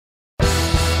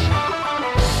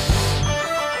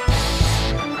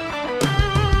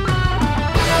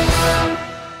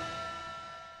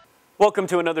Welcome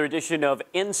to another edition of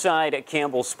Inside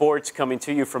Campbell Sports, coming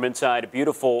to you from inside a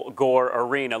beautiful Gore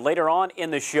Arena. Later on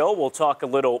in the show, we'll talk a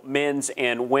little men's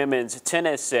and women's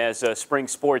tennis as spring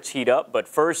sports heat up. But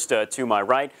first, to my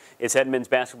right is head men's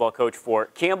basketball coach for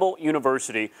Campbell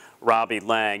University, Robbie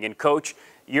Laing. And Coach,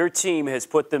 your team has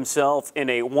put themselves in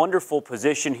a wonderful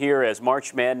position here as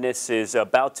March Madness is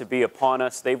about to be upon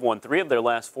us. They've won 3 of their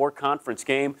last 4 conference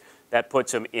games. That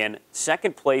puts them in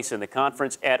second place in the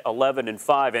conference at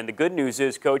 11-5. And the good news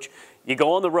is, Coach, you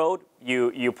go on the road,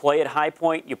 you play at High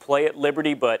Point, you play at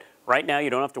Liberty, but right now you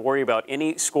don't have to worry about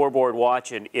any scoreboard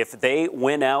watch. And if they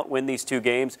win these 2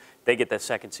 games, they get that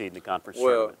second seed in the conference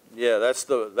tournament. Yeah, that's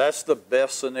the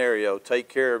best scenario. Take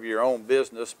care of your own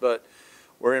business, but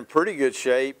we're in pretty good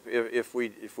shape if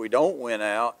we don't win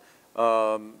out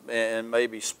and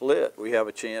maybe split. We have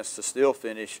a chance to still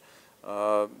finish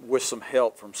with some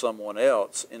help from someone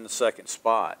else in the second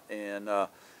spot. And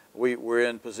we're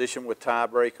in position with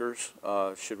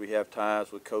tiebreakers, should we have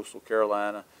ties with Coastal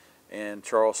Carolina and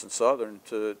Charleston Southern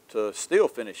to still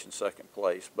finish in second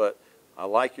place. But I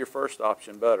like your first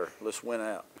option better. Let's win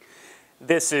out.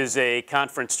 This is a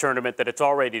conference tournament that it's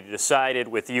already decided,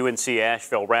 with UNC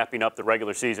Asheville wrapping up the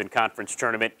regular season conference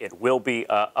tournament. It will be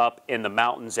up in the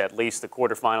mountains. At least the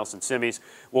quarterfinals and semis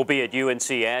will be at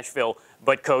UNC Asheville.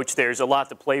 But, Coach, there's a lot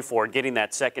to play for. Getting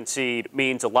that second seed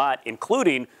means a lot,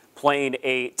 including playing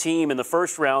a team in the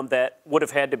first round that would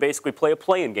have had to basically play a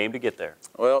play-in game to get there.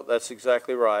 Well, that's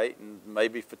exactly right. And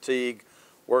maybe fatigue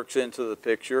works into the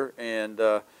picture, and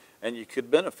you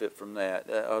could benefit from that.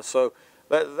 So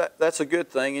that's a good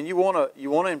thing. And you want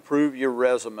to improve your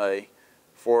resume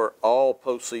for all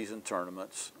postseason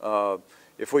tournaments.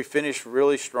 If we finish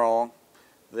really strong,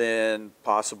 then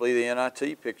possibly the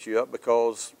NIT picks you up,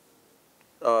 because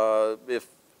if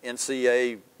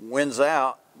NCAA wins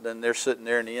out, then they're sitting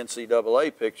there in the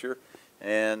NCAA picture,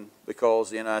 and because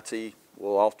the NIT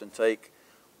will often take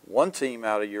one team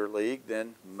out of your league,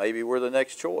 then maybe we're the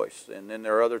next choice. And then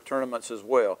there are other tournaments as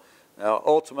well. Now,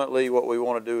 ultimately, what we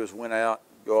want to do is win out,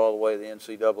 go all the way to the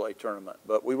NCAA tournament.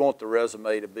 But we want the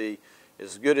resume to be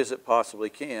as good as it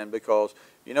possibly can, because,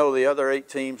 you know, the other 8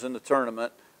 teams in the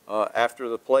tournament after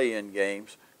the play-in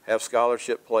games have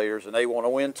scholarship players, and they want to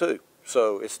win too.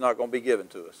 So it's not going to be given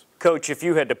to us. Coach, if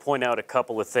you had to point out a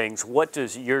couple of things, what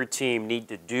does your team need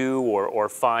to do or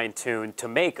fine-tune to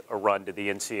make a run to the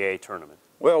NCAA tournament?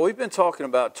 Well, we've been talking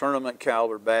about tournament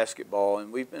caliber basketball,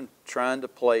 and we've been trying to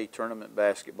play tournament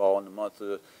basketball in the month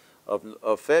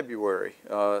of February,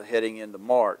 heading into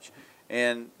March.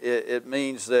 And it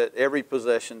means that every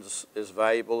possession is as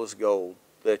valuable as gold,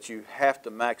 that you have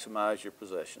to maximize your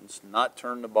possessions, not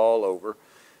turn the ball over,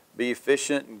 be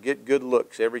efficient, and get good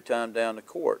looks every time down the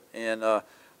court. And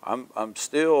I'm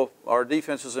still, our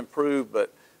defense has improved,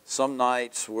 but some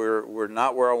nights we're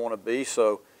not where I want to be.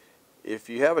 So if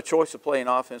you have a choice of playing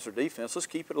offense or defense, let's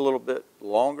keep it a little bit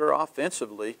longer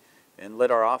offensively and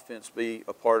let our offense be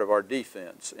a part of our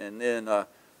defense. And then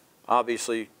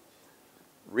obviously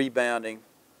rebounding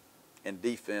and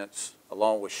defense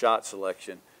along with shot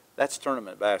selection, that's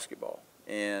tournament basketball.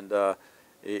 And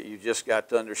you just got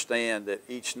to understand that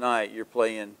each night you're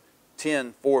playing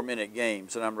 10 4-minute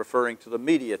games, and I'm referring to the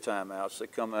media timeouts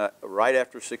that come out right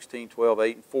after 16, 12,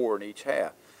 8, and 4 in each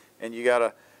half. And you got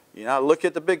to, look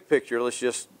at the big picture. Let's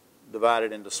just divide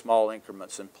it into small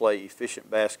increments and play efficient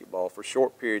basketball for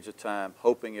short periods of time,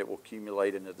 hoping it will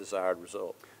accumulate in the desired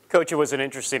result. Coach, it was an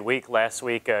interesting week last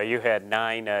week. You had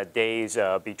 9 days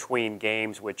between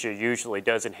games, which usually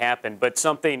doesn't happen. But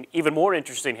something even more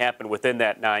interesting happened within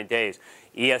that 9 days.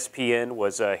 ESPN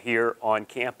was here on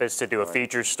campus to do a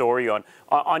feature story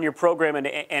on your program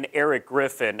and Eric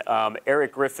Griffin.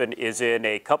 Eric Griffin is in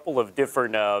a couple of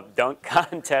different dunk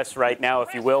contests right now,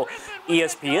 if you will.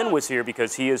 ESPN was here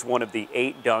because he is one of the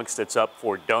 8 dunks that's up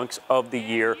for Dunks of the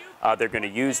Year. They're going to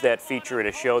use that feature in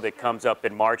a show that comes up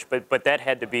in March. But that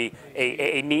had to be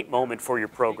a neat moment for your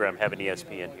program, having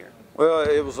ESPN here. Well,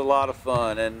 it was a lot of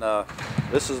fun, and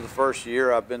this is the first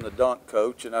year I've been the dunk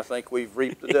coach, and I think we've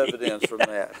reaped the dividends from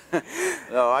that.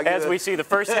 No, as we see, the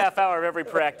first half hour of every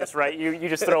practice, right? You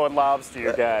just throwing lobs to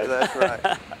your guys. That's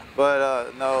right.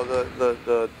 But no,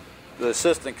 the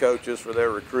assistant coaches for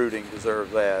their recruiting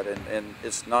deserve that, and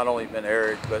it's not only been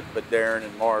Eric, but Darren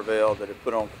and Marvell that have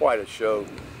put on quite a show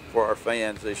for our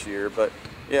fans this year. But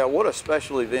yeah, what a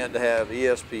special event to have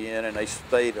ESPN, and they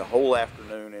stayed a whole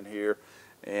afternoon in here.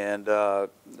 And,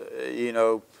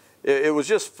 it was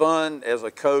just fun as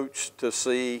a coach to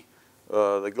see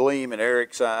the gleam in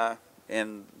Eric's eye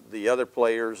and the other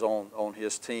players on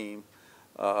his team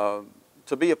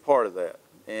to be a part of that.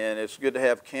 and it's good to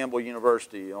have Campbell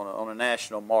University on a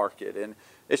national market, and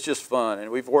it's just fun.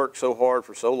 And we've worked so hard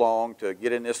for so long to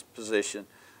get in this position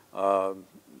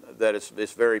that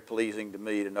it's very pleasing to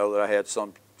me to know that I had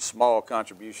some small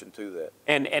contribution to that.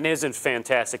 And isn't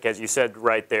fantastic, as you said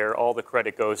right there, all the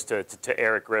credit goes to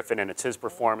Eric Griffin, and it's his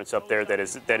performance up there that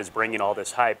is bringing all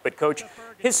this hype. But Coach,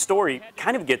 his story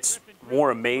kind of gets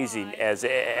more amazing as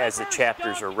the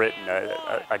chapters are written.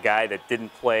 A guy that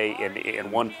didn't play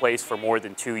in one place for more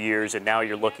than 2 years, and now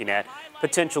you're looking at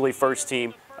potentially first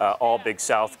team all Big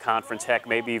South Conference, heck,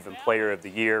 maybe even Player of the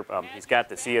Year. He's got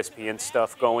this ESPN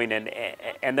stuff going,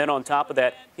 and then on top of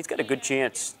that, he's got a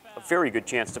very good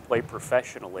chance to play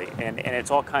professionally, and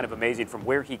it's all kind of amazing from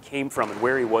where he came from and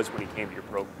where he was when he came to your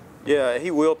program. Yeah,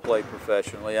 he will play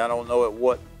professionally. I don't know at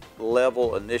what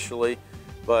level initially,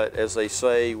 but as they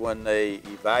say when they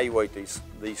evaluate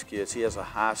these kids, he has a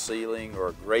high ceiling or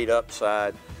a great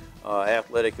upside,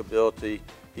 athletic ability.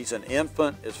 He's an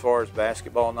infant as far as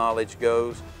basketball knowledge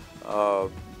goes.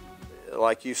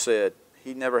 Like you said,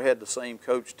 he never had the same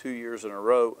coach 2 years in a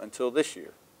row until this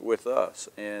year with us,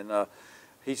 and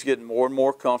he's getting more and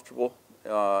more comfortable.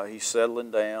 He's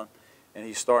settling down, and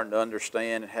he's starting to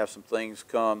understand and have some things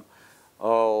come,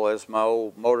 as my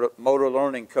old motor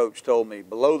learning coach told me,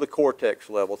 below the cortex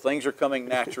level. Things are coming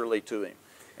naturally to him,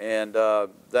 and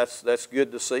that's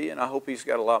good to see, and I hope he's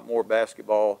got a lot more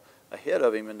basketball ahead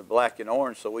of him in the black and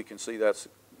orange so we can see that's,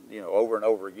 over and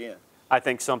over again. I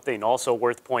think something also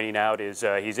worth pointing out is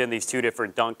he's in these 2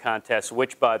 different dunk contests,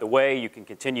 which, by the way, you can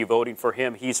continue voting for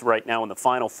him. He's right now in the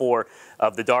Final 4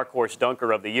 of the Dark Horse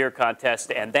Dunker of the Year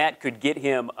contest, and that could get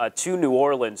him to New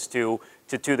Orleans to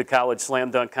the College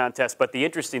Slam Dunk Contest. But the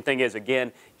interesting thing is,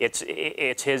 again, it's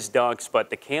his dunks, but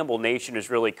the Campbell Nation is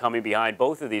really coming behind.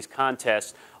 Both of these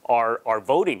contests are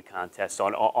voting contests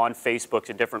on Facebook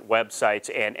and different websites,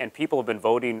 and people have been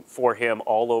voting for him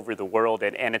all over the world,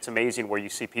 and it's amazing where you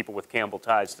see people with Campbell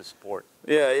ties to support.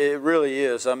 Yeah, it really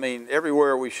is. I mean,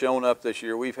 everywhere we've shown up this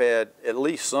year, we've had at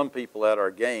least some people at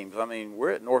our games. I mean,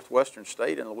 we're at Northwestern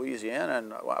State in Louisiana,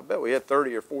 and I bet we had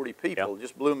 30 or 40 people. Yep. It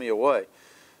just blew me away.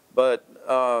 But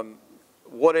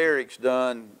what Eric's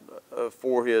done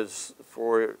for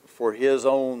his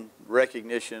own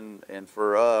recognition and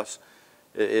for us,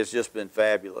 it's just been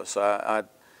fabulous. I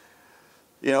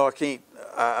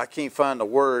can't find the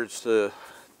words to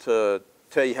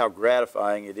tell you how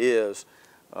gratifying it is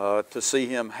to see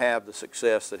him have the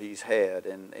success that he's had.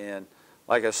 And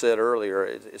like I said earlier,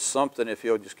 it's something, if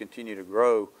he'll just continue to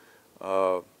grow,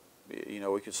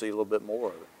 we could see a little bit more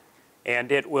of it.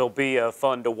 And it will be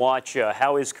fun to watch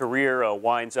how his career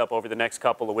winds up over the next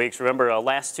couple of weeks. Remember,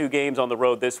 last 2 games on the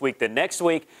road this week. The next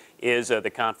week is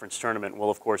the conference tournament. We'll,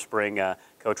 of course, bring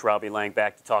Coach Robbie Laing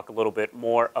back to talk a little bit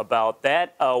more about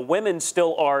that. Women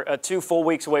still are 2 full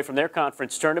weeks away from their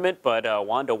conference tournament, but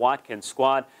Wanda Watkins'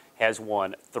 squad has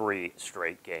won 3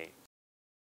 straight games.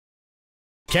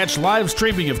 Catch live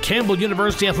streaming of Campbell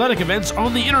University athletic events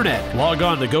on the internet. Log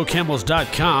on to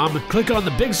GoCamels.com, click on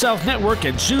the Big South Network,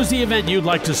 and choose the event you'd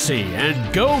like to see.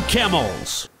 And go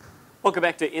Camels! Welcome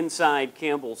back to Inside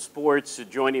Campbell Sports.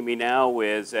 Joining me now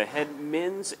is head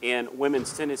men's and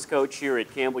women's tennis coach here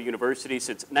at Campbell University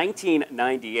since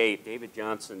 1998. David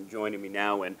Johnson joining me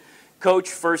now. And Coach,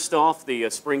 first off, the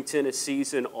spring tennis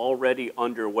season already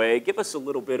underway. Give us a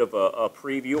little bit of a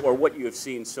preview or what you have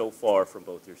seen so far from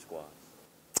both your squads.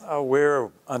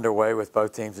 We're underway with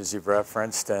both teams, as you've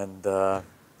referenced, and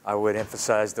I would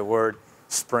emphasize the word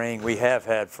spring. We have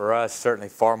had, for us, certainly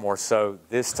far more so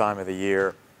this time of the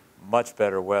year, much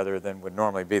better weather than would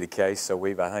normally be the case. So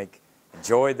we've, I think,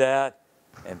 enjoyed that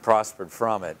and prospered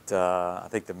from it. I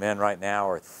think the men right now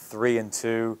are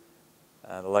 3-2.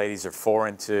 The ladies are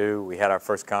 4-2. We had our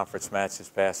first conference match this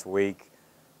past week.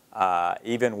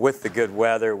 Even with the good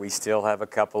weather, we still have a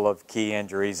couple of key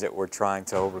injuries that we're trying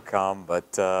to overcome.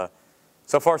 But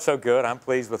so far, so good. I'm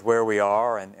pleased with where we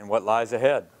are and what lies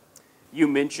ahead. You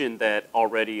mentioned that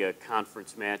already a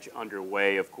conference match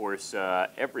underway. Of course,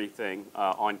 everything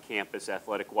on campus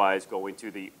athletic-wise going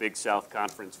to the Big South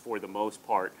Conference for the most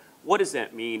part. What does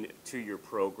that mean to your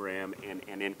program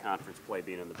and in-conference play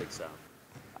being in the Big South?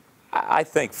 I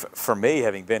think for me,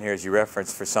 having been here, as you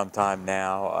referenced, for some time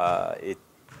now,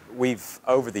 we've,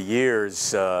 over the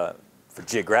years, for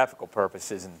geographical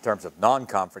purposes, in terms of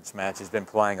non-conference matches, been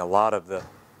playing a lot of the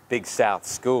Big South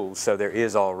schools, so there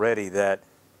is already that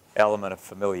element of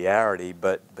familiarity,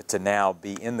 but to now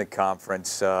be in the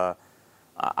conference,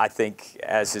 I think,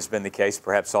 as has been the case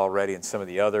perhaps already in some of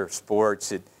the other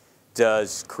sports, it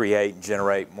does create and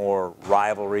generate more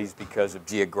rivalries because of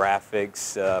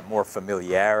geographics, more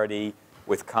familiarity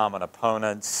with common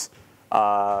opponents.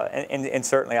 and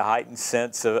certainly a heightened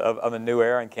sense of a new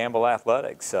era in Campbell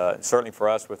athletics. Certainly for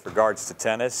us with regards to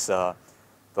tennis, the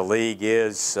league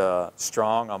is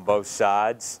strong on both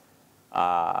sides.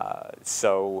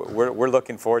 So we're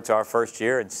looking forward to our first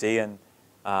year and seeing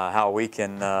how we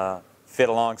can fit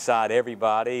alongside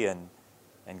everybody and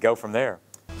go from there.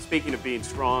 Speaking of being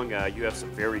strong, you have some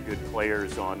very good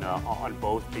players on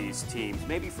both these teams.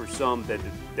 Maybe for some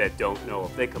that don't know,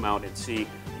 if they come out and see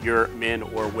your men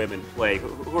or women play,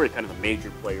 who are kind of the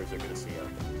major players they're going to see out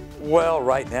there? Well,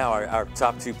 right now our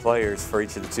top two players for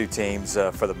each of the two teams.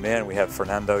 For the men, we have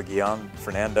Fernando Guillon.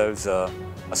 Fernando's a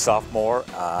sophomore.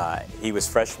 He was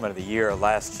freshman of the year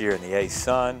last year in the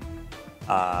A-Sun.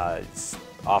 He's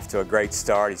off to a great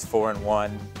start. He's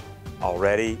 4-1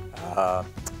 already.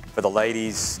 For the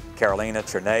ladies, Carolina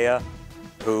Chernea,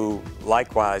 who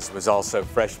likewise was also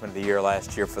freshman of the year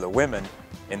last year for the women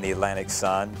in the Atlantic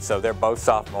Sun. So they're both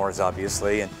sophomores,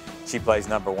 obviously, and she plays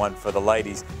 #1 for the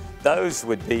ladies. Those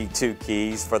would be two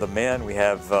keys. For the men, we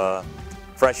have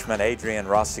freshman Adrien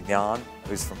Rossignan,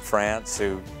 who's from France,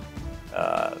 who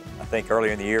I think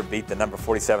earlier in the year beat the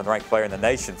 #47 ranked player in the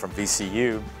nation from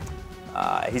VCU.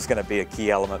 He's going to be a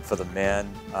key element for the men.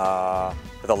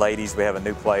 For the ladies, we have a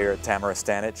new player, Tamara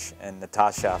Stanic and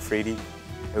Natasha Afridi,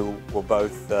 who will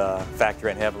both factor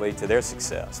in heavily to their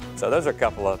success. So those are a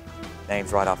couple of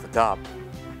names right off the top.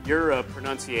 Your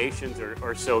pronunciations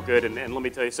are so good, and let me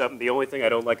tell you something. The only thing I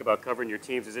don't like about covering your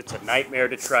teams is it's a nightmare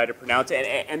to try to pronounce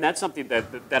it, and that's something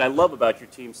that I love about your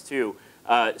teams too.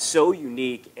 So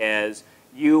unique as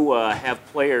you have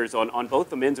players on both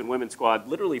the men's and women's squad,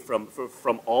 literally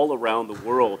from all around the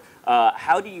world.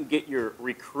 How do you get your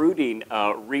recruiting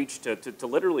reach to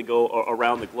literally go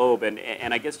around the globe?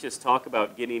 And I guess just talk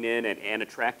about getting in and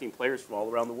attracting players from all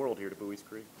around the world here to Buies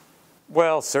Creek.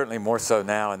 Well, certainly more so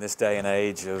now in this day and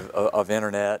age of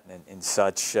internet and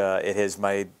such. It has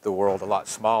made the world a lot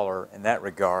smaller in that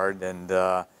regard,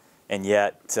 and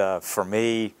yet for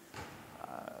me,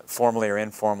 formally or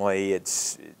informally,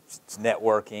 it's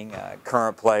networking,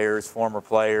 current players, former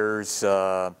players,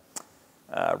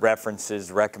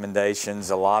 references, recommendations.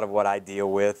 A lot of what I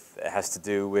deal with has to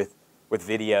do with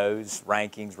videos,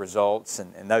 rankings, results,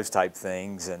 and those type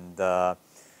things. And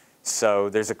so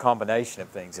there's a combination of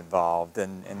things involved.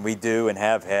 And we do and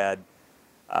have had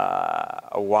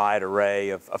a wide array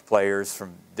of players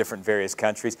from different various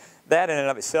countries. That in and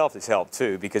of itself has helped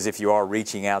too, because if you are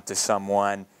reaching out to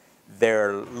someone,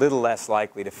 they're a little less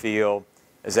likely to feel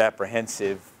as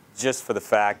apprehensive just for the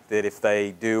fact that if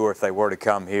they do or if they were to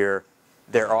come here,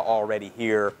 there are already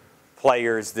here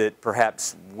players that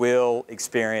perhaps will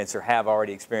experience or have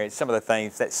already experienced some of the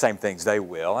things, that same things they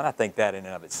will. And I think that in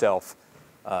and of itself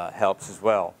helps as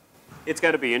well. It's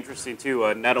got to be interesting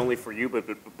too, not only for you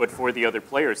but for the other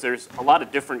players. There's a lot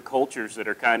of different cultures that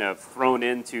are kind of thrown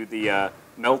into the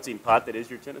melting pot that is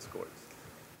your tennis courts.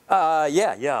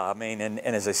 Yeah. I mean, and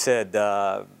as I said,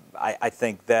 I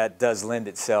think that does lend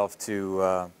itself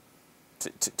to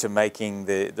making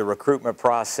the recruitment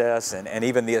process and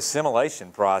even the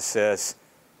assimilation process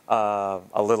a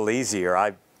little easier.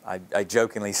 I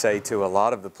jokingly say to a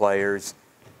lot of the players,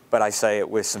 but I say it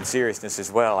with some seriousness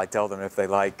as well. I tell them if they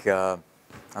like, I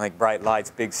think, bright lights,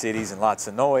 big cities, and lots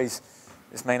of noise,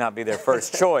 this may not be their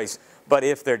first choice. But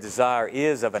if their desire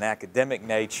is of an academic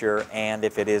nature, and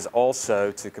if it is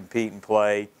also to compete and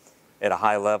play at a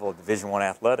high level of Division I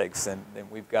athletics, then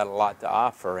we've got a lot to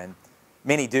offer. And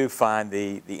many do find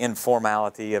the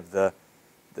informality of the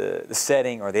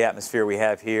setting or the atmosphere we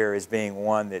have here as being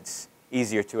one that's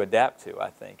easier to adapt to, I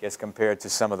think, as compared to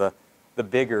some of the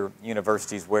bigger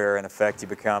universities where, in effect, you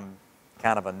become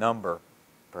kind of a number,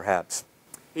 perhaps.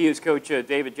 He is Coach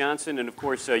David Johnson, and of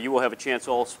course you will have a chance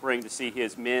all spring to see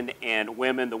his men and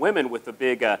women. The women with the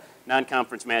big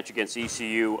non-conference match against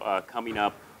ECU coming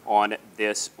up on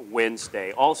this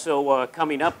Wednesday. Also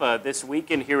coming up this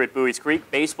weekend here at Buies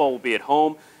Creek, baseball will be at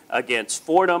home against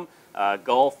Fordham.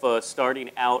 Golf starting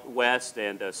out west,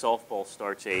 and softball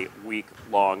starts a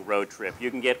week-long road trip. You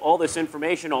can get all this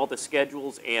information, all the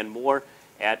schedules, and more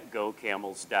at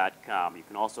GoCamels.com. You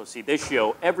can also see this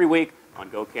show every week on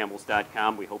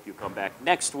GoCamels.com. We hope you come back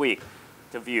next week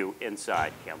to view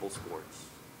Inside Campbell Sports.